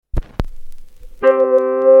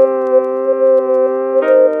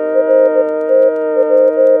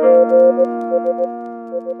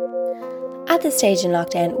At this stage in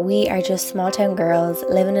lockdown, we are just small town girls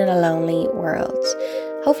living in a lonely world.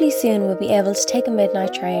 Hopefully soon we'll be able to take a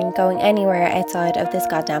midnight train going anywhere outside of this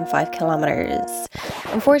goddamn 5 kilometres.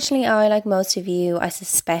 Unfortunately, I, like most of you, I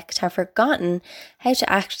suspect, have forgotten how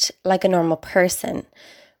to act like a normal person.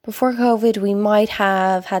 Before COVID, we might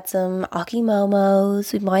have had some Aki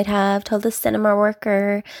Momos. We might have told the cinema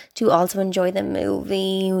worker to also enjoy the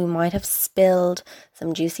movie. We might have spilled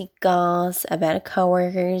some juicy goss about a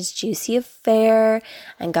co-worker's juicy affair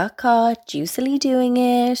and got caught juicily doing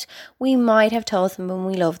it. We might have told someone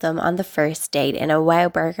we love them on the first date in a Wow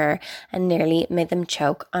Burger and nearly made them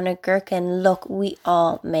choke on a gherkin. Look, we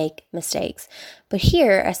all make mistakes. But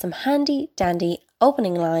here are some handy dandy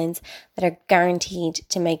opening lines that are guaranteed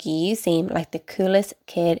to make you seem like the coolest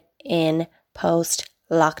kid in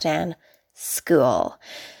post-lockdown school.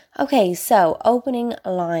 Okay, so opening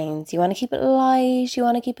lines. You want to keep it light, you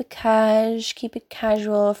want to keep it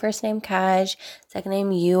casual. First name Cash, second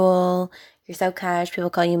name Yule. You're so Cash,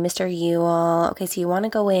 people call you Mr. Yule. Okay, so you want to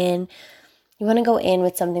go in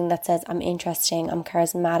with something that says, I'm interesting, I'm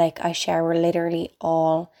charismatic, I shower literally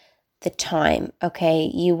all the time.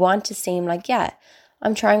 Okay, you want to seem like, yeah,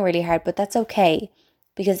 I'm trying really hard, but that's okay,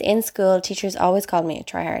 because in school teachers always called me a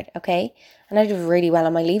tryhard. Okay, and I did really well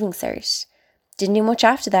on my leaving cert. Didn't do much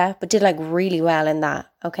after that, but did like really well in that.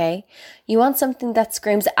 Okay, you want something that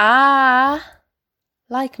screams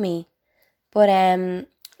like me, but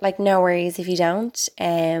like no worries if you don't.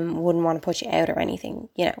 Wouldn't want to put you out or anything,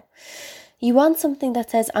 you know. You want something that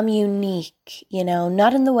says, I'm unique, you know,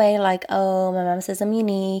 not in the way like, oh, my mom says I'm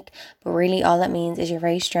unique, but really all that means is you're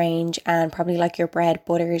very strange and probably like your bread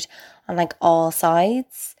buttered on like all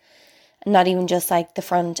sides. Not even just like the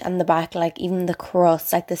front and the back, like even the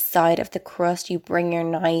crust, like the side of the crust, you bring your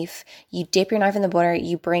knife, you dip your knife in the butter,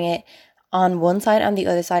 you bring it on one side and the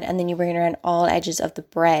other side, and then you bring it around all edges of the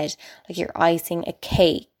bread, like you're icing a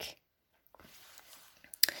cake.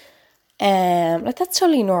 Like that's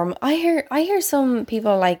totally normal. I hear some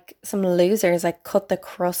people, like some losers, like cut the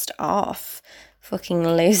crust off. Fucking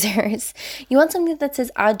losers. You want something that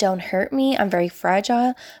says, don't hurt me, I'm very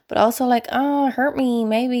fragile, but also like, hurt me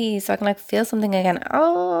maybe so I can like feel something again.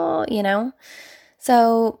 You know.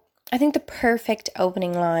 So I think the perfect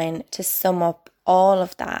opening line to sum up all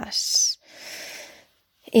of that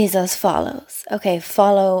is as follows. Okay,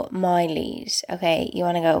 follow my lead. Okay, you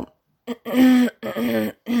want to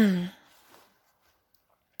go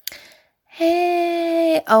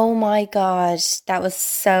Hey, oh my God, that was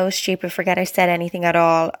so stupid. Forget I said anything at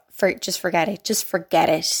all. Just forget it. Just forget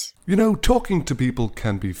it. You know, talking to people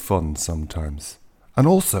can be fun sometimes, and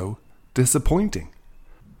also disappointing.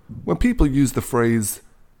 When people use the phrase,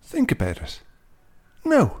 think about it.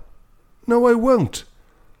 No, I won't.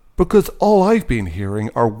 Because all I've been hearing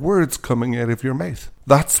are words coming out of your mouth.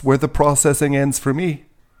 That's where the processing ends for me.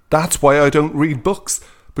 That's why I don't read books,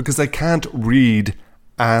 because I can't read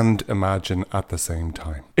and imagine at the same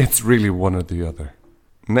time. It's really one or the other.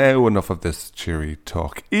 Now enough of this cheery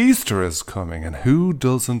talk. Easter is coming, and who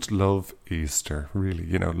doesn't love Easter? Really,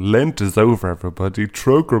 you know, Lent is over, everybody.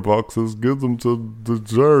 Troker boxes, give them to the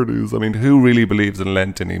charities. I mean, who really believes in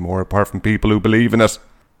Lent anymore, apart from people who believe in it?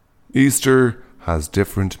 Easter has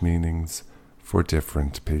different meanings for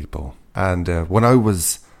different people. And when I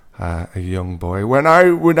was a young boy, when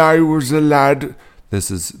I was a lad,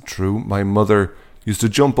 this is true, my mother used to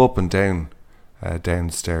jump up and down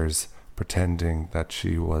downstairs pretending that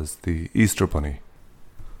she was the Easter Bunny,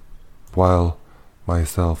 while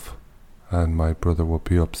myself and my brother would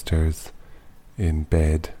be upstairs in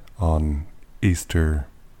bed on Easter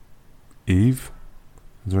Eve.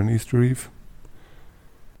 Is there an Easter Eve?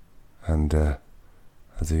 And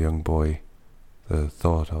as a young boy, the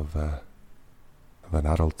thought of an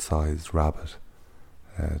adult-sized rabbit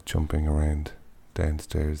jumping around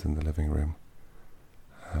downstairs in the living room,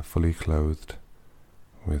 fully clothed,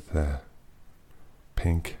 with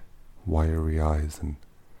pink, wiry eyes and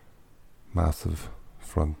massive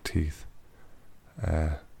front teeth,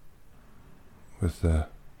 with a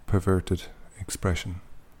perverted expression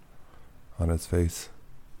on his face,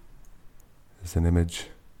 is an image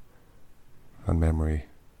and memory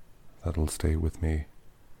that'll stay with me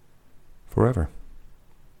forever.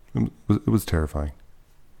 It was terrifying.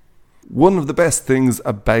 One of the best things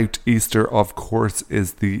about Easter, of course,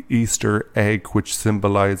 is the Easter egg, which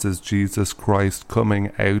symbolises Jesus Christ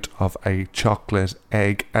coming out of a chocolate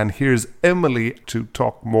egg. And here's Emily to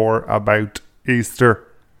talk more about Easter.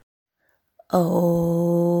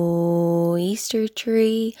 Oh, Easter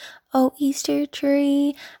tree, oh, Easter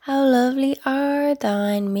tree, how lovely are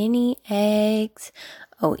thine many eggs.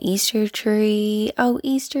 Oh Easter tree,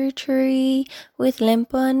 with limp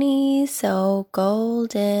bunnies so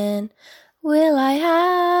golden. Will I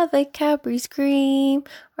have a Cadbury's cream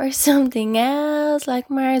or something else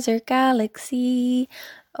like Mars or Galaxy?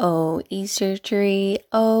 Oh Easter tree,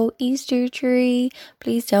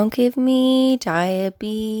 please don't give me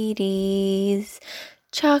diabetes.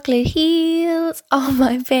 Chocolate heals all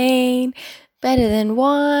my pain, better than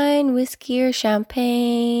wine, whiskey or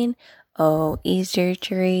champagne. Oh Easter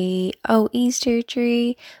tree,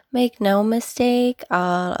 make no mistake,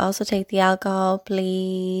 I'll also take the alcohol,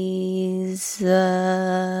 please.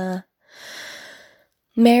 Merry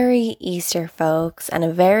Easter, folks, and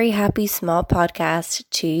a very happy small podcast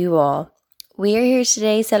to you all. We are here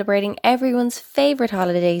today celebrating everyone's favourite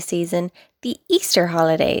holiday season, the Easter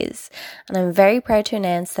holidays. And I'm very proud to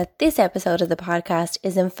announce that this episode of the podcast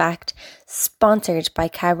is in fact sponsored by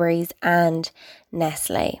Cadbury's and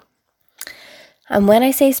Nestle. And when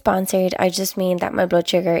I say sponsored, I just mean that my blood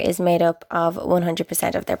sugar is made up of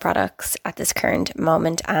 100% of their products at this current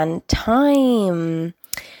moment and time.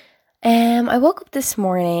 I woke up this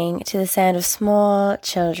morning to the sound of small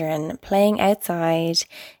children playing outside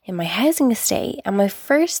in my housing estate, and my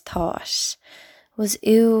first thought was,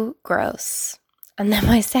 ooh, gross. And then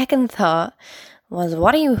my second thought was,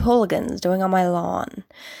 what are you hooligans doing on my lawn?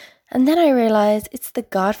 And then I realised it's the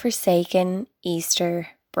godforsaken Easter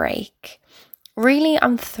break. Really,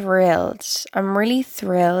 I'm thrilled. I'm really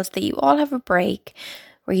thrilled that you all have a break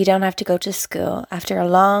where you don't have to go to school after a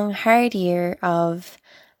long, hard year of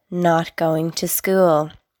not going to school.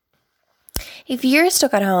 If you're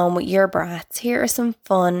stuck at home with your brats, here are some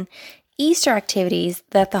fun Easter activities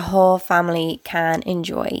that the whole family can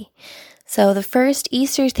enjoy. So the first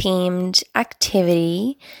Easter themed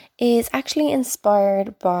activity is actually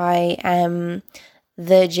inspired by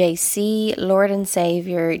the JC, Lord and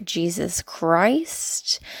Saviour Jesus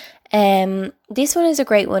Christ. This one is a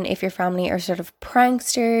great one if your family are sort of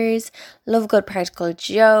pranksters, love a good practical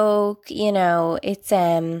joke. You know, it's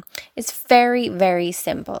very, very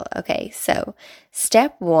simple. Okay, so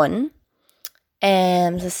step one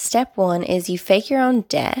is you fake your own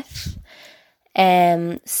death.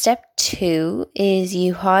 Step 2 is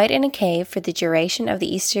you hide in a cave for the duration of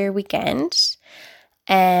the Easter weekend.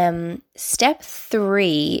 Step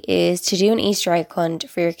 3 is to do an Easter egg hunt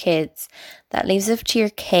for your kids. That leaves up to your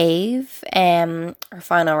cave, or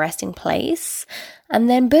final resting place. And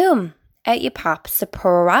then boom, out you pop.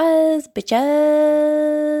 Surprise,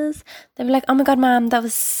 bitches. They'll be like, oh my God, mom, that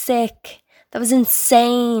was sick. That was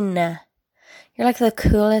insane. You're like the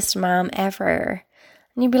coolest mom ever.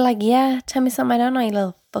 And you'd be like, yeah, tell me something I don't know, you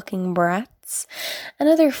little fucking brats.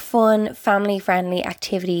 Another fun, family-friendly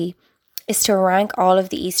activity is to rank all of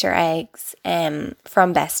the Easter eggs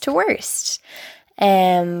from best to worst.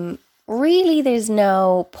 Really, there's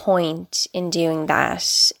no point in doing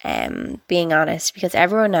that, being honest, because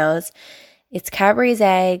everyone knows it's Cadbury's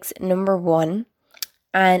eggs, number 1.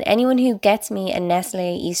 And anyone who gets me a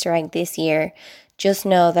Nestle Easter egg this year, just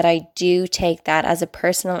know that I do take that as a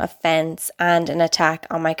personal offence and an attack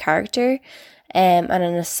on my character and an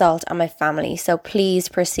assault on my family. So please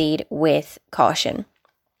proceed with caution.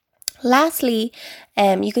 Lastly,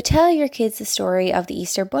 you could tell your kids the story of the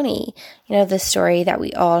Easter Bunny. You know, the story that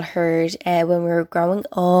we all heard when we were growing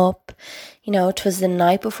up. You know, 'twas the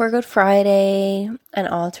night before Good Friday, and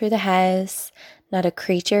all through the house, not a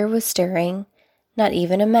creature was stirring, not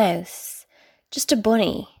even a mouse. Just a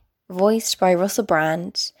bunny, voiced by Russell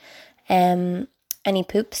Brand. And he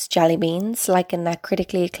poops jelly beans, like in that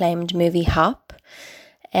critically acclaimed movie Hop.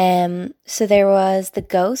 So there was the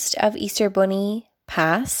ghost of Easter Bunny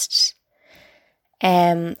Past,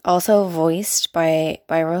 also voiced by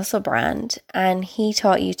Russell Brand, and he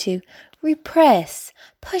taught you to repress,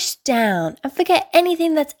 push down, and forget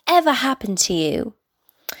anything that's ever happened to you.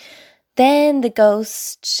 Then the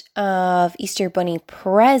ghost of Easter Bunny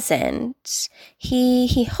Present,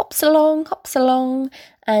 he hops along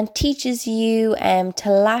and teaches you to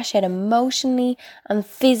lash out emotionally and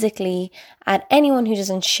physically at anyone who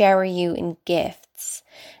doesn't shower you in gifts.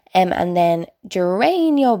 And then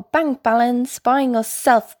drain your bank balance buying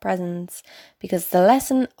yourself presents, because the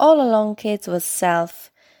lesson all along, kids, was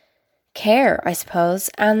self-care, I suppose.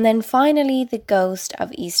 And then finally, the ghost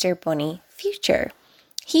of Easter Bunny Future.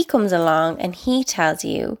 He comes along and he tells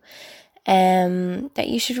you that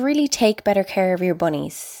you should really take better care of your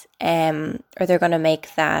bunnies, or they're going to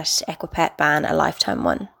make that Equipet ban a lifetime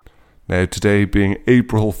one. Now, today being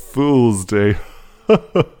April Fool's Day.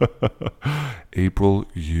 April,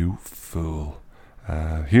 you fool.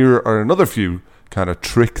 Here are another few kind of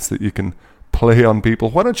tricks that you can play on people.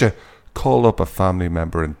 Why don't you call up a family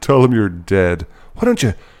member and tell them you're dead Why don't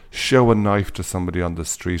you show a knife to somebody on the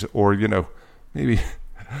street, or, maybe,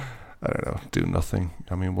 I don't know, do nothing.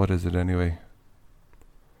 I mean, what is it anyway?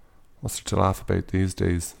 What's there to laugh about these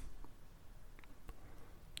days?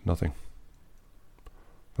 Nothing.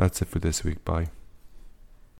 That's it for this week. Bye.